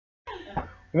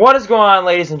What is going on,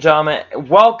 ladies and gentlemen?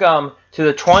 Welcome to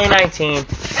the 2019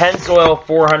 Pennzoil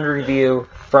 400 review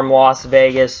from Las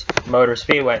Vegas Motor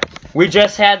Speedway. We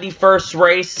just had the first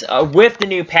race with the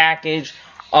new package.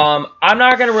 I'm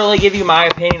not going to really give you my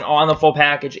opinion on the full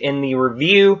package in the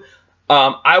review.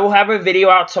 I will have a video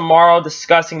out tomorrow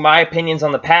discussing my opinions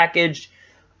on the package.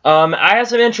 I have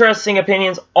some interesting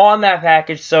opinions on that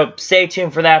package, so stay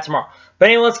tuned for that tomorrow. But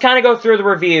anyway, let's kind of go through the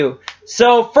review.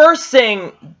 So, first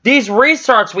thing, these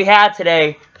restarts we had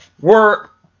today were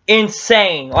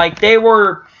insane. Like, they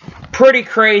were pretty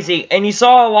crazy. And you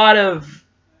saw a lot of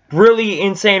really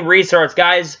insane restarts.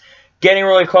 Guys getting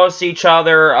really close to each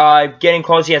other, getting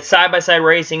close. You had side-by-side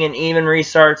racing and even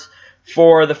restarts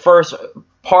for the first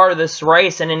part of this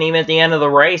race. And then even at the end of the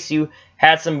race, you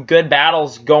had some good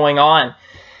battles going on.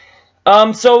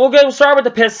 So we'll start with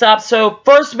the pit stops. So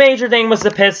first major thing was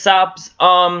the pit stops.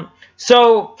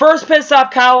 So first pit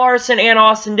stop, Kyle Larson and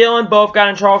Austin Dillon both got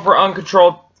in trouble for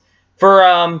uncontrolled for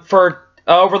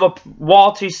over the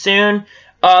wall too soon.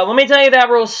 Let me tell you, that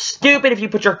rule's stupid. If you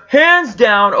put your hands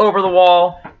down over the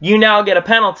wall, you now get a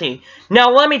penalty.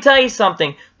 Now let me tell you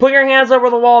something. Put your hands over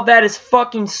the wall, that is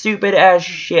fucking stupid as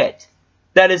shit.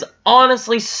 That is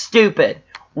honestly stupid.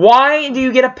 Why do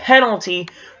you get a penalty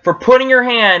for putting your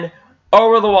hand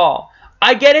over the wall?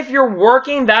 I get if you're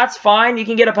working, that's fine. You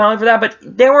can get a penalty for that, but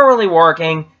they weren't really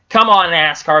working. Come on,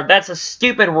 NASCAR. That's a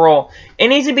stupid rule. It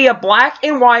needs to be a black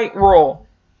and white rule.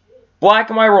 Black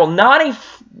and white rule.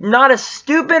 Not a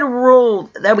stupid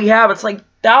rule that we have. It's like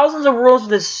thousands of rules for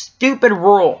this stupid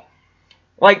rule.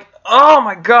 Like, oh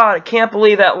my god, I can't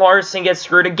believe that Larson gets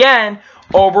screwed again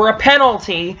over a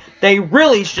penalty they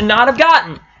really should not have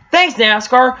gotten. Thanks,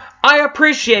 NASCAR. I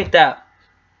appreciate that.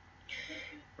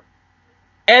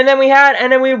 And then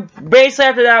we basically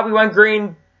after that, we went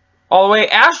green all the way.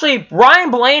 Actually,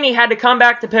 Ryan Blaney had to come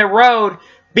back to pit road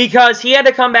because he had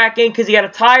to come back in because he had a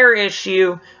tire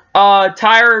issue.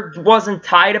 Tire wasn't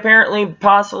tight apparently,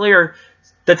 possibly, or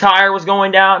the tire was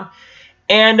going down.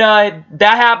 And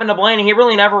that happened to Blaney. He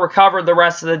really never recovered the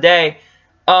rest of the day.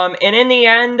 And in the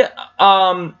end,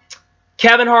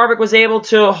 Kevin Harvick was able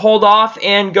to hold off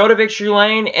and go to victory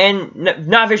lane, and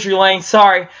not victory lane,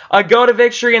 sorry, go to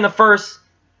victory in the first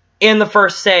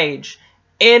stage.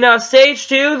 In stage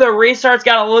 2, the restarts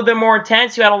got a little bit more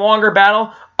intense. You had a longer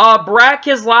battle. Brad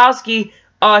Keselowski,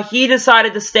 he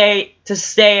decided to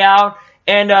stay out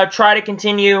and try to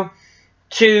continue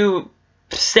to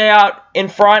stay out in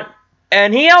front.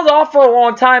 And he held off for a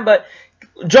long time, but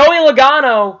Joey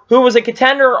Logano, who was a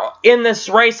contender in this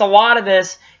race, a lot of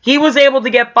this, he was able to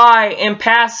get by and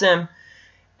pass him.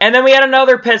 And then we had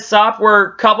another pit stop where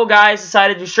a couple guys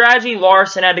decided to do strategy.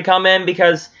 Larson had to come in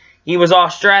because he was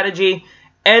off strategy.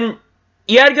 And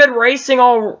you had good racing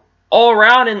all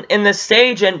around in this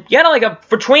stage. And you had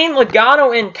between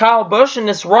Logano and Kyle Busch in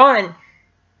this run,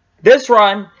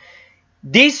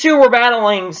 these two were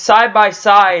battling side by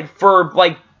side for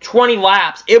like 20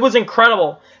 laps. It was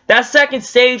incredible. That second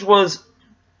stage was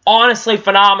honestly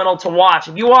phenomenal to watch.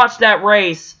 If you watch that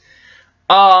race,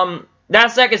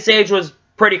 that second stage was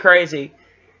pretty crazy.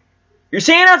 You're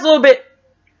seeing that's a little bit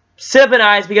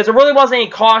synchronized because there really wasn't any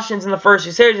cautions in the first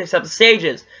two stages except the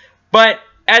stages. But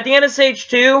at the end of stage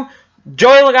 2,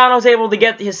 Joey Logano was able to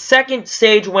get his second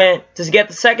stage win,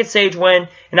 and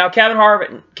now Kevin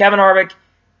Harvick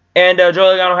and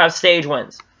Joey Logano have stage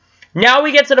wins. Now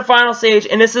we get to the final stage,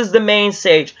 and this is the main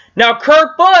stage. Now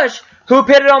Kurt Busch, who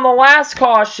pitted on the last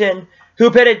caution,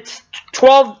 who pitted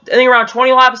around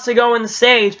 20 laps to go in the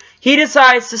stage, he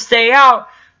decides to stay out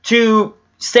to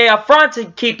stay up front to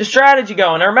keep the strategy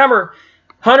going. Now remember,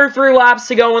 103 laps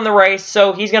to go in the race,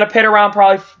 so he's going to pit around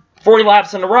probably 40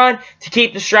 laps in the run to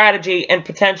keep the strategy and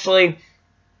potentially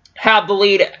have the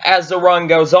lead as the run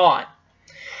goes on.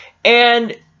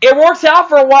 And it works out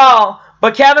for a while,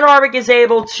 but Kevin Harvick is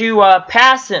able to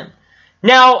pass him.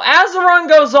 Now, as the run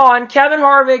goes on, Kevin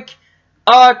Harvick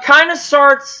kind of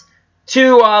starts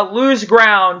to lose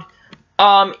ground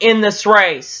in this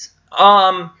race.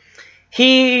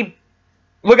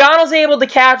 Logano's able to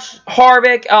catch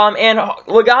Harvick, and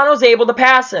Logano's able to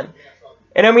pass him.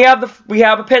 And then we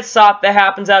have a pit stop that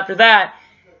happens after that.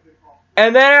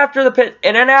 And then after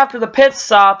the pit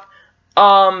stop,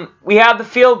 we have the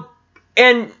field,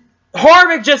 and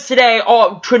Harvick just today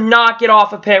could not get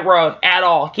off of pit road at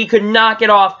all. He could not get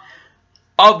off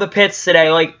of the pits today.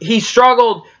 Like, he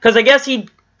struggled because I guess he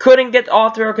couldn't get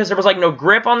off there because there was like no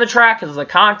grip on the track because of the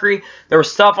concrete. There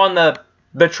was stuff on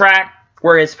the track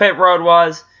where his pit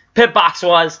box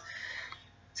was.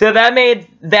 So that made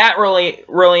that really,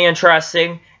 really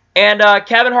interesting. And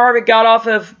Kevin Harvick got off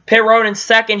of pit road in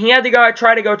second. He had to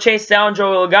try to go chase down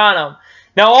Joey Logano.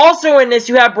 Now, also in this,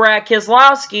 you have Brad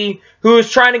Keselowski, who is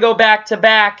trying to go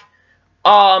back-to-back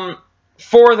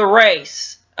for the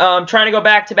race. Trying to go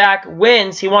back-to-back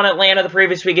wins. He won Atlanta the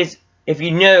previous week, if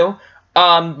you knew.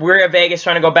 We're at Vegas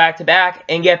trying to go back-to-back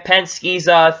and get Penske's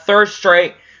third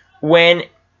straight win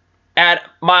at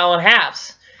mile and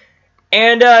halves.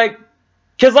 And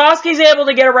Keselowski's able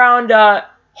to get around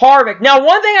Harvick. Now,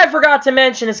 one thing I forgot to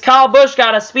mention is Kyle Busch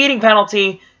got a speeding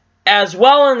penalty as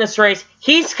well in this race.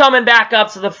 He's coming back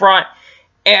up to the front,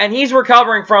 and he's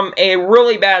recovering from a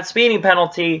really bad speeding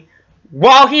penalty.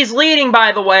 While he's leading,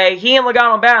 by the way, he and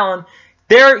Logano battling,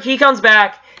 there he comes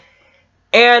back,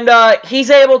 and he's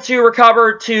able to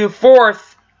recover to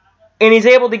fourth, and he's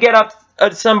able to get up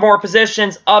some more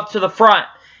positions up to the front.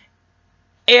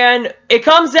 And it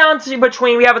comes down to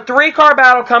between, we have a 3-car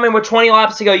battle coming with 20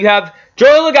 laps to go. You have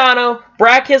Joey Logano,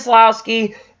 Brad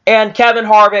Keselowski, and Kevin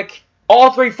Harvick.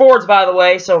 All 3 Fords, by the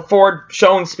way. So Ford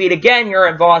showing speed again here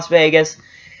at Las Vegas.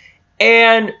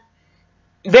 And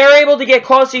they're able to get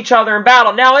close to each other in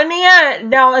battle. Now, in the end,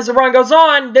 now as the run goes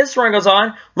on,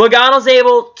 Logano's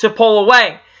able to pull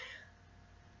away.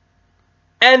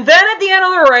 And then at the end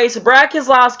of the race, Brad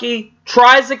Keselowski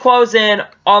tries to close in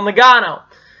on Logano.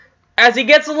 As he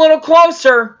gets a little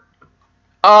closer,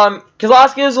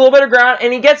 Keselowski loses a little bit of ground,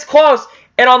 and he gets close.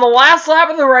 And on the last lap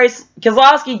of the race,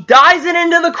 Keselowski dives it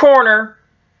into the corner,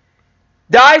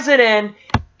 dives it in,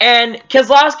 and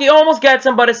Keselowski almost gets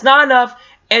him, but it's not enough.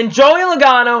 And Joey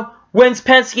Logano wins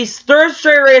Penske's third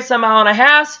straight race at mile and a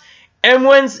half, and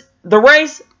wins the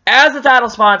race as the title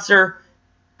sponsor,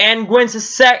 and wins his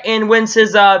second win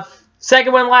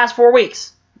last 4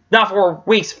 weeks. Not 4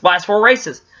 weeks, last 4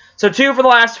 races. So 2 for the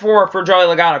last 4 for Joey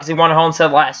Logano, because he won a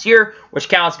Homestead last year, which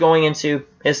counts going into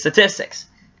his statistics.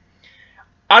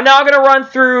 I'm now going to run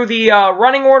through the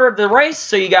running order of the race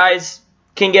so you guys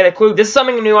can get a clue. This is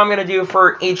something new I'm going to do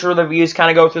for each of the reviews,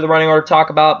 kind of go through the running order, talk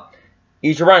about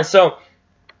each run. So,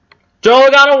 Joey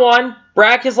Logano won,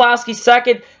 Brad Keselowski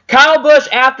second, Kyle Busch,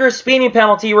 after a speeding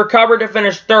penalty, recovered to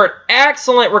finish third.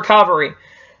 Excellent recovery.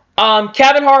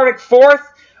 Kevin Harvick fourth.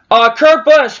 Kurt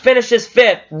Busch finishes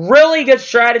fifth. Really good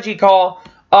strategy call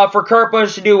for Kurt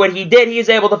Busch to do what he did. He was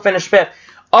able to finish fifth.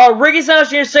 Ricky Stenhouse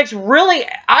Jr. sixth. Really,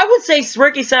 I would say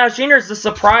Ricky Stenhouse Jr. is the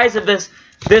surprise of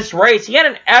this race. He had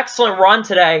an excellent run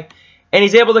today, and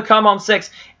he's able to come home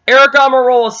sixth. Eric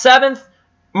Almirola seventh.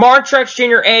 Martin Truex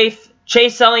Jr. eighth.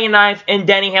 Chase Elliott ninth, and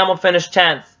Denny Hamlin finished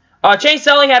 10th. Chase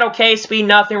Elliott had okay speed,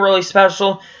 nothing really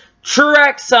special.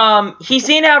 Truex, he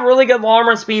seemed to have really good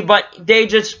long-run speed, but they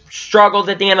just struggled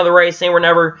at the end of the race. They were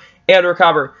never able to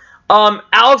recover.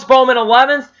 Alex Bowman,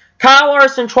 11th. Kyle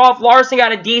Larson, 12th. Larson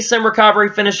got a decent recovery,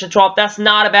 finished in 12th. That's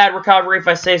not a bad recovery, if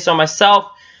I say so myself,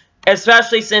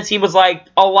 especially since he was like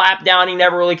a lap down. He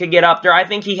never really could get up there. I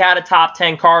think he had a top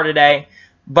 10 car today,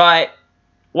 but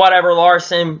whatever,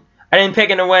 Larson. I didn't pick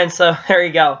him to win, so there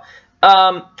you go.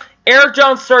 Eric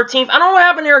Jones, 13th. I don't know what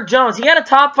happened to Eric Jones. He had a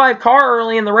top 5 car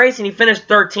early in the race, and he finished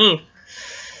 13th.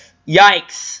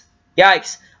 Yikes.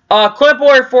 Yikes. Clint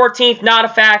Bowyer, 14th. Not a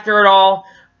factor at all.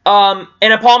 And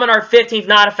Paul Menard, 15th.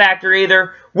 Not a factor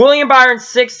either. William Byron,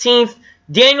 16th.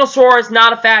 Daniel Suarez,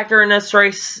 not a factor in this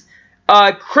race.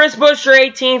 Chris Buescher,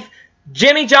 18th.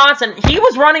 Jimmy Johnson, he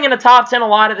was running in the top 10 a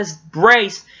lot of this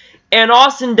race. And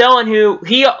Austin Dillon, who,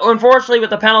 he unfortunately with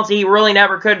the penalty, he really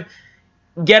never could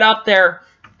get up there.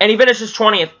 And he finishes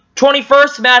 20th.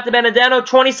 21st, Matt DiBenedetto.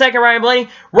 22nd, Ryan Blaney.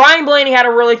 Ryan Blaney had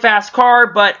a really fast car,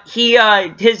 but he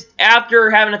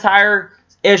after having a tire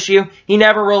issue, he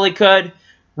never really could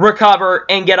recover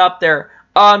and get up there.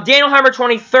 Daniel Heimer,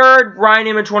 23rd. Ryan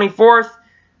Newman, 24th.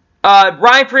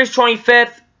 Ryan Preece,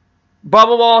 25th.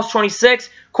 Bubba Wallace, 26th.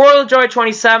 Corey LaJoie,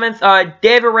 27th.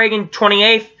 David Reagan,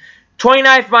 28th.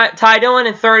 29th, Ty Dillon,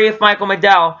 and 30th, Michael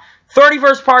McDowell.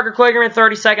 31st, Parker Kligerman.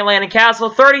 32nd, Landon Castle.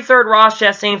 33rd, Ross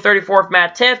Chastain. 34th,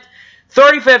 Matt Tifft.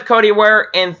 35th, Cody Ware.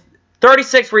 And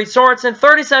 36th, Reed Sorensen.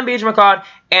 37th, BJ McLeod.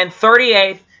 And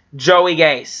 38th, Joey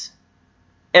Gase.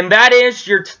 And that is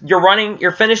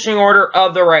your finishing order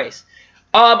of the race.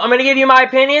 I'm going to give you my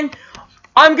opinion.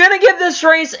 I'm going to give this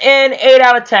race an 8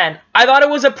 out of 10. I thought it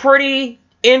was a pretty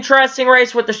interesting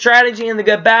race with the strategy and the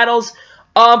good battles.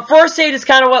 First stage is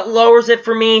kind of what lowers it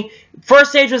for me.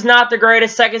 First stage was not the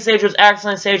greatest. Second stage was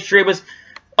excellent. Stage 3 was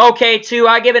okay too.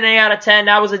 I give it an 8 out of 10.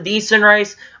 That was a decent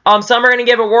race. Some are going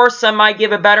to give it worse. Some might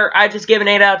give it better. I just give it an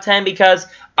 8 out of 10 because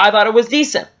I thought it was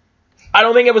decent. I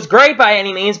don't think it was great by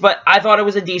any means, but I thought it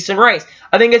was a decent race.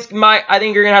 I think you're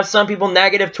going to have some people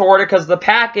negative toward it because of the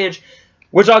package,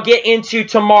 which I'll get into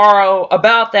tomorrow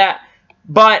about that.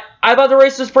 But I thought the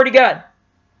race was pretty good.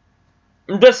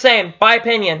 I'm just saying, my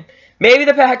opinion. Maybe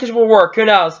the package will work. Who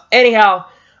knows? Anyhow,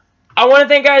 I want to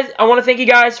thank you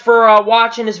guys for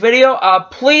watching this video.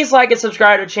 Please like and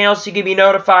subscribe to the channel so you can be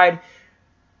notified.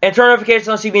 And turn notifications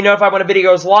on so you can be notified when a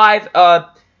video goes live.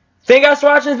 Thank you guys for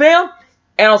watching this video.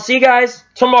 And I'll see you guys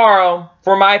tomorrow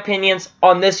for my opinions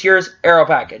on this year's Aero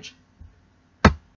package.